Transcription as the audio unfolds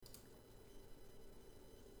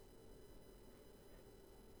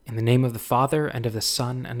In the name of the Father, and of the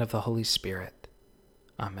Son, and of the Holy Spirit.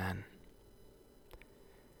 Amen.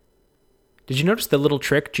 Did you notice the little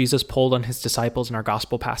trick Jesus pulled on his disciples in our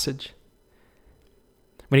gospel passage?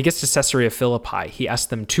 When he gets to Caesarea Philippi, he asks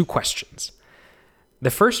them two questions.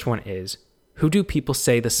 The first one is, who do people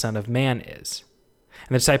say the Son of Man is?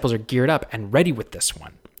 And the disciples are geared up and ready with this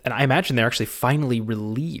one. And I imagine they're actually finally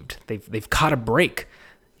relieved. They've caught a break.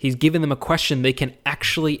 He's given them a question they can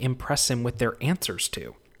actually impress him with their answers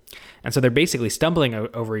to. And so they're basically stumbling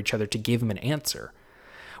over each other to give him an answer.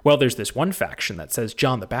 Well, there's this one faction that says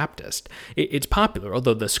John the Baptist. It's popular,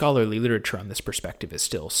 although the scholarly literature on this perspective is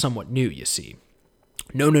still somewhat new, you see.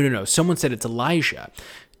 No. Someone said it's Elijah.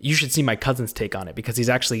 You should see my cousin's take on it because he's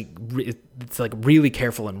actually it's like really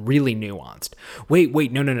careful and really nuanced.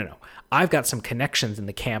 Wait, no. I've got some connections in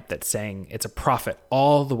the camp that's saying it's a prophet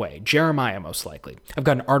all the way. Jeremiah, most likely. I've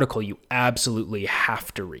got an article you absolutely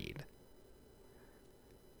have to read.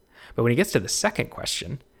 But when he gets to the second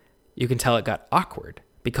question, you can tell it got awkward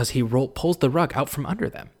because he pulls the rug out from under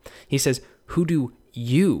them. He says, who do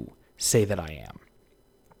you say that I am?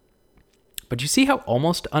 But you see how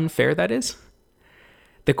almost unfair that is?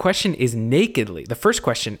 The first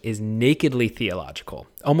question is nakedly theological,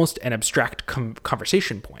 almost an abstract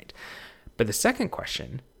conversation point. But the second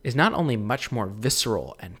question is not only much more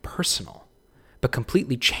visceral and personal, but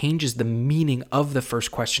completely changes the meaning of the first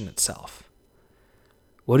question itself.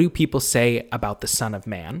 What do people say about the Son of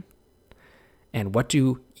Man? And what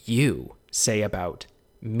do you say about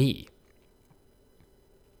me?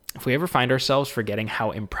 If we ever find ourselves forgetting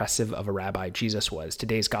how impressive of a rabbi Jesus was,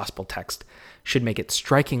 today's gospel text should make it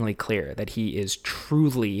strikingly clear that he is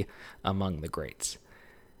truly among the greats.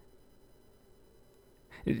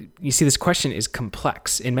 You see, this question is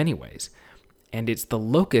complex in many ways, and it's the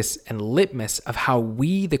locus and litmus of how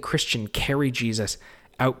we, the Christian, carry Jesus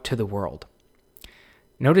out to the world.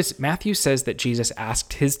 Notice Matthew says that Jesus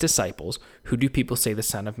asked his disciples, who do people say the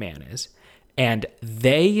Son of Man is? And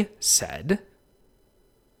they said,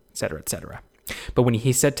 etc., etc. But when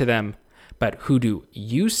he said to them, but who do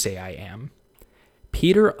you say I am?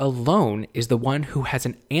 Peter alone is the one who has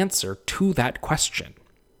an answer to that question.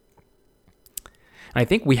 And I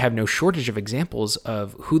think we have no shortage of examples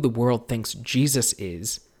of who the world thinks Jesus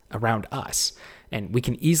is around us. And we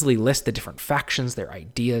can easily list the different factions, their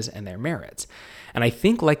ideas, and their merits. And I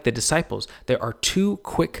think, like the disciples, there are two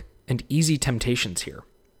quick and easy temptations here.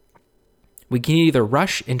 We can either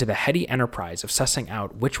rush into the heady enterprise of sussing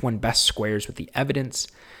out which one best squares with the evidence,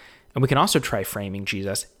 and we can also try framing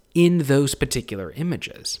Jesus in those particular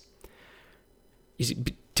images. You see,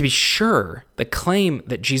 to be sure, the claim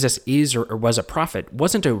that Jesus is or was a prophet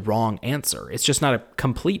wasn't a wrong answer. It's just not a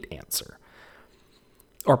complete answer.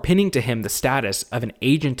 Or pinning to him the status of an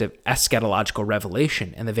agent of eschatological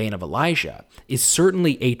revelation in the vein of Elijah is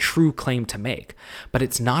certainly a true claim to make, but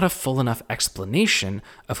it's not a full enough explanation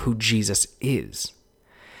of who Jesus is.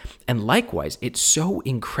 And likewise, it's so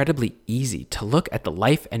incredibly easy to look at the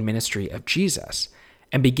life and ministry of Jesus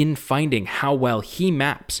and begin finding how well he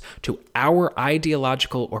maps to our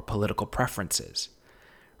ideological or political preferences.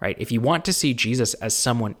 Right? If you want to see Jesus as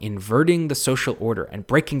someone inverting the social order and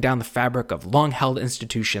breaking down the fabric of long-held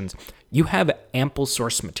institutions, you have ample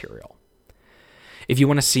source material. If you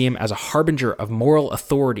want to see him as a harbinger of moral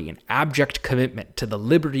authority and abject commitment to the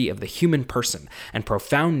liberty of the human person and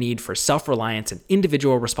profound need for self-reliance and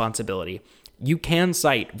individual responsibility, you can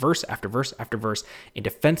cite verse after verse after verse in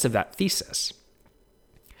defense of that thesis.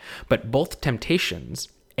 But both temptations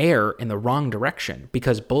err in the wrong direction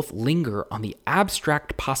because both linger on the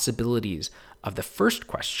abstract possibilities of the first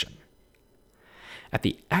question at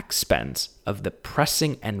the expense of the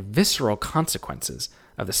pressing and visceral consequences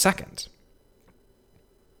of the second.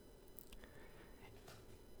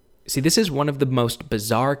 See, this is one of the most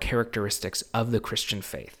bizarre characteristics of the Christian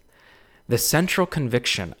faith. The central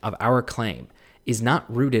conviction of our claim is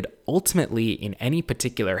not rooted ultimately in any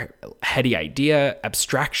particular heady idea,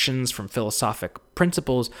 abstractions from philosophic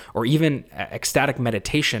principles, or even ecstatic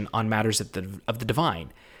meditation on matters of the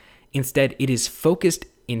divine. Instead, it is focused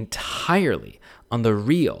entirely on the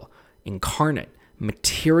real, incarnate,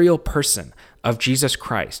 material person of Jesus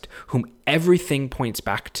Christ, whom everything points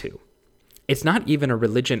back to. It's not even a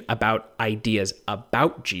religion about ideas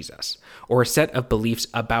about Jesus, or a set of beliefs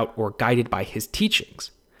about or guided by his teachings.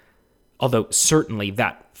 Although certainly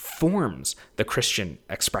that forms the Christian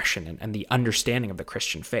expression and the understanding of the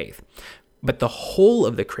Christian faith. But the whole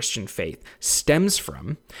of the Christian faith stems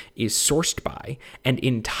from, is sourced by, and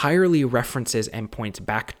entirely references and points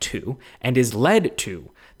back to, and is led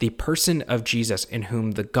to the person of Jesus, in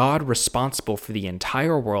whom the God responsible for the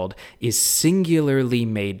entire world is singularly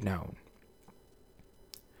made known.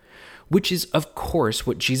 which is of course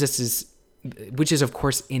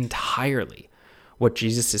entirely what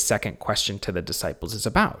Jesus' second question to the disciples is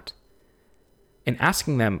about. In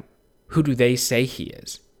asking them, who do they say he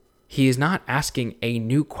is not asking a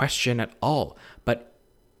new question at all, but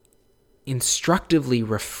instructively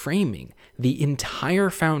reframing the entire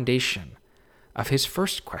foundation of his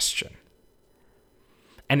first question.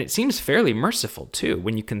 And it seems fairly merciful, too,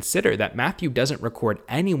 when you consider that Matthew doesn't record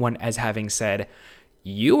anyone as having said,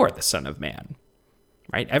 "You are the Son of Man."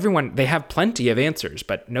 Right? Everyone, they have plenty of answers,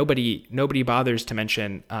 but nobody bothers to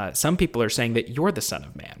mention, some people are saying that you're the Son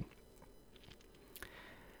of Man.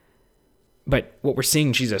 But what we're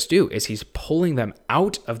seeing Jesus do is he's pulling them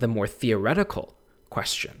out of the more theoretical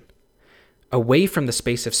question, away from the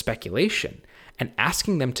space of speculation, and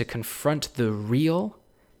asking them to confront the real,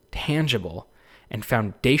 tangible, and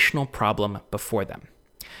foundational problem before them.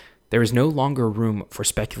 There is no longer room for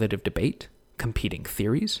speculative debate, competing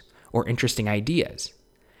theories, or interesting ideas.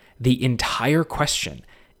 The entire question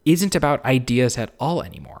isn't about ideas at all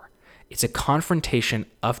anymore. It's a confrontation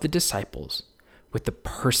of the disciples with the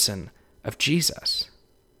person of Jesus.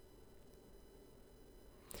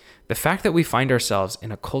 The fact that we find ourselves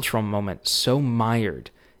in a cultural moment so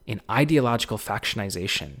mired in ideological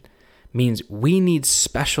factionization means we need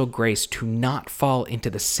special grace to not fall into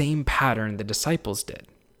the same pattern the disciples did.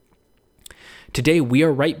 Today, we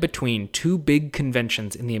are right between two big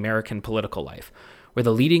conventions in the American political life, where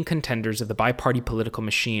the leading contenders of the bi-party political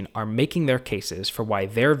machine are making their cases for why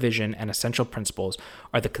their vision and essential principles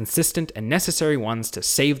are the consistent and necessary ones to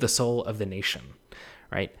save the soul of the nation,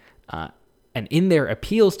 right? And in their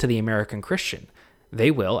appeals to the American Christian,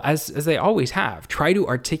 they will, as they always have, try to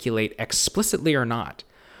articulate explicitly or not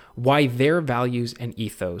why their values and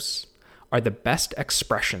ethos are the best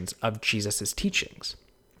expressions of Jesus' teachings.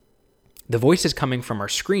 The voices coming from our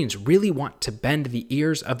screens really want to bend the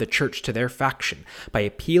ears of the church to their faction by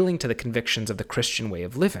appealing to the convictions of the Christian way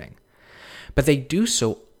of living. But they do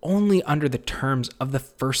so only under the terms of the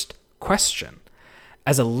first question,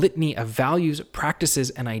 as a litany of values,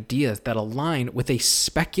 practices, and ideas that align with a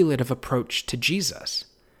speculative approach to Jesus.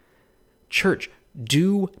 Church,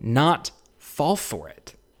 do not fall for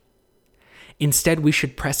it. Instead, we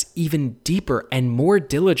should press even deeper and more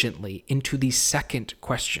diligently into the second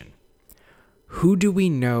question. Who do we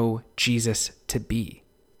know Jesus to be?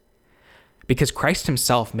 Because Christ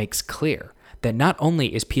himself makes clear that not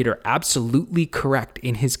only is Peter absolutely correct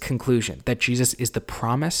in his conclusion that Jesus is the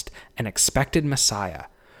promised and expected Messiah,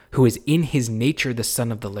 who is in his nature the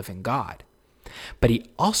Son of the living God, but he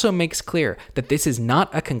also makes clear that this is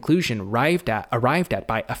not a conclusion arrived at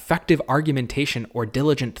by effective argumentation or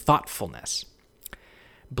diligent thoughtfulness.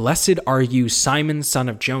 Blessed are you, Simon, son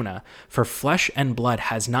of Jonah, for flesh and blood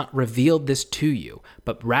has not revealed this to you,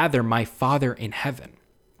 but rather my Father in heaven.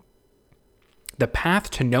 The path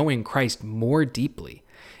to knowing Christ more deeply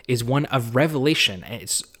is one of revelation, and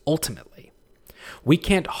it's ultimately. We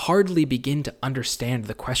can't hardly begin to understand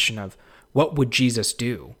the question of what would Jesus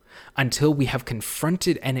do until we have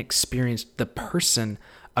confronted and experienced the person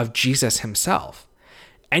of Jesus himself.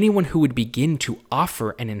 Anyone who would begin to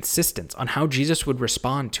offer an insistence on how Jesus would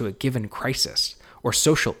respond to a given crisis or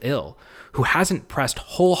social ill, who hasn't pressed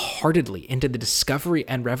wholeheartedly into the discovery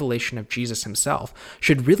and revelation of Jesus himself,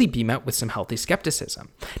 should really be met with some healthy skepticism.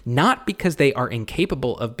 Not because they are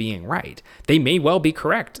incapable of being right. They may well be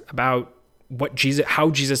correct about how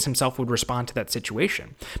Jesus himself would respond to that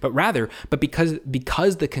situation, but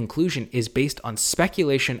because the conclusion is based on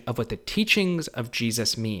speculation of what the teachings of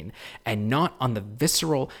Jesus mean, and not on the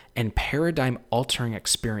visceral and paradigm-altering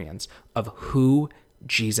experience of who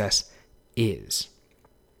Jesus is.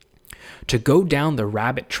 To go down the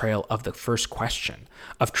rabbit trail of the first question,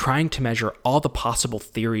 of trying to measure all the possible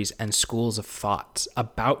theories and schools of thoughts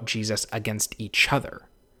about Jesus against each other,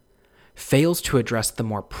 fails to address the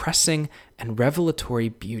more pressing and revelatory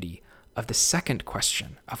beauty of the second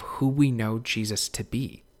question of who we know Jesus to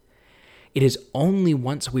be. It is only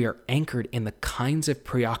once we are anchored in the kinds of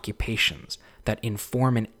preoccupations that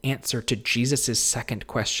inform an answer to Jesus' second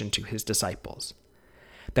question to his disciples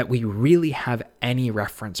that we really have any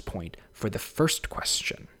reference point for the first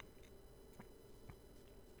question.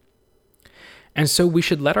 And so we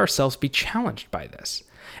should let ourselves be challenged by this,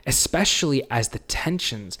 especially as the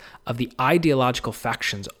tensions of the ideological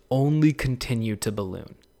factions only continue to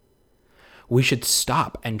balloon. We should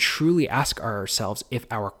stop and truly ask ourselves if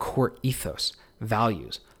our core ethos,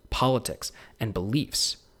 values, politics, and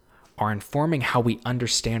beliefs are informing how we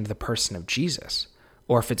understand the person of Jesus,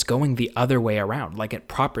 or if it's going the other way around like it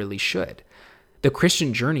properly should. The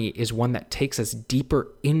Christian journey is one that takes us deeper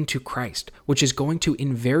into Christ, which is going to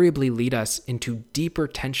invariably lead us into deeper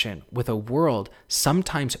tension with a world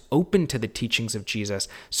sometimes open to the teachings of Jesus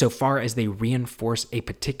so far as they reinforce a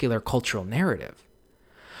particular cultural narrative,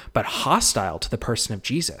 but hostile to the person of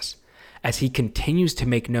Jesus, as he continues to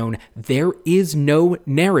make known there is no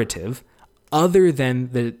narrative other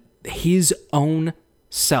than his own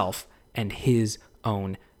self and his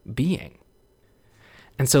own being.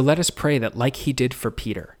 And so let us pray that, like he did for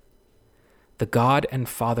Peter, the God and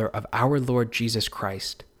Father of our Lord Jesus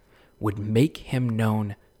Christ would make him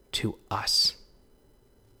known to us.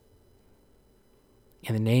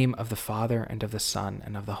 In the name of the Father, and of the Son,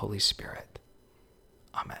 and of the Holy Spirit.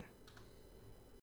 Amen.